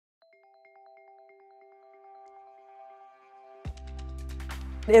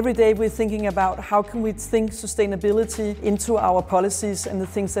Every day we're thinking about how can we think sustainability into our policies and the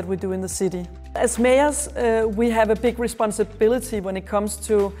things that we do in the city. As mayors, we have a big responsibility when it comes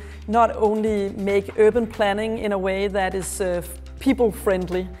to not only make urban planning in a way that is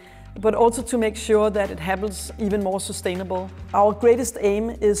people-friendly, but also to make sure that it happens even more sustainable. Our greatest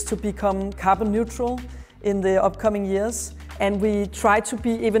aim is to become carbon neutral in the upcoming years, and we try to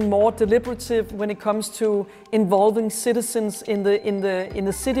be even more deliberative when it comes to involving citizens in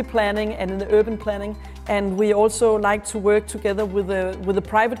the city planning and in the urban planning. And we also like to work together with the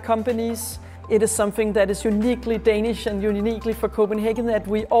private companies. It is something that is uniquely Danish and uniquely for Copenhagen, that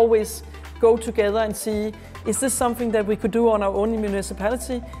we always go together and see, is this something that we could do on our own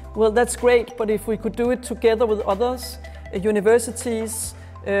municipality? Well, that's great, but if we could do it together with others, universities,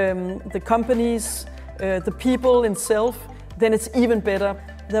 the companies, the people itself, then it's even better.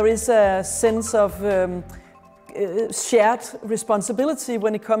 There is a sense of shared responsibility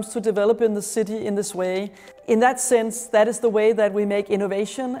when it comes to developing the city in this way. In that sense, that is the way that we make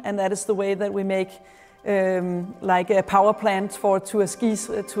innovation, and that is the way that we make like a power plant to a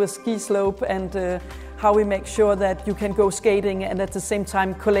ski slope, and how we make sure that you can go skating and at the same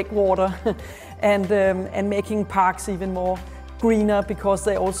time collect water and making parks even more greener, because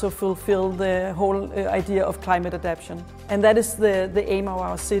they also fulfill the whole idea of climate adaptation. And that is the aim of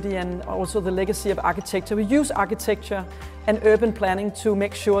our city, and also the legacy of architecture. We use architecture and urban planning to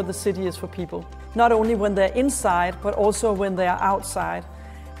make sure the city is for people. Not only when they're inside, but also when they are outside.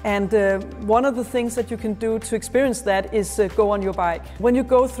 And one of the things that you can do to experience that is go on your bike. When you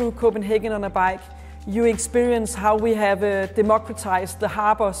go through Copenhagen on a bike, you experience how we have democratized the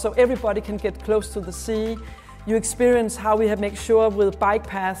harbor so everybody can get close to the sea. You experience how we have made sure with bike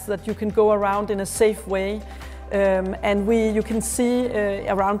paths that you can go around in a safe way. And you can see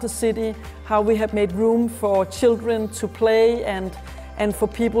around the city how we have made room for children to play and for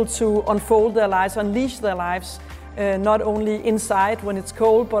people to unfold their lives, unleash their lives, not only inside when it's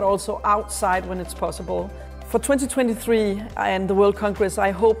cold, but also outside when it's possible. For 2023 and the World Congress,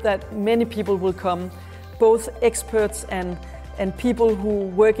 I hope that many people will come, both experts and people who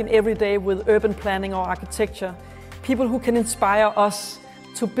work in every day with urban planning or architecture, people who can inspire us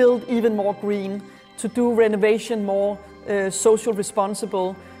to build even more green, to do renovation more social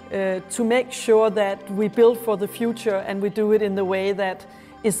responsible, to make sure that we build for the future and we do it in the way that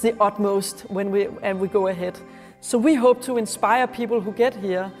is the utmost when we go ahead. So we hope to inspire people who get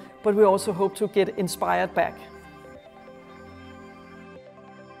here, but we also hope to get inspired back.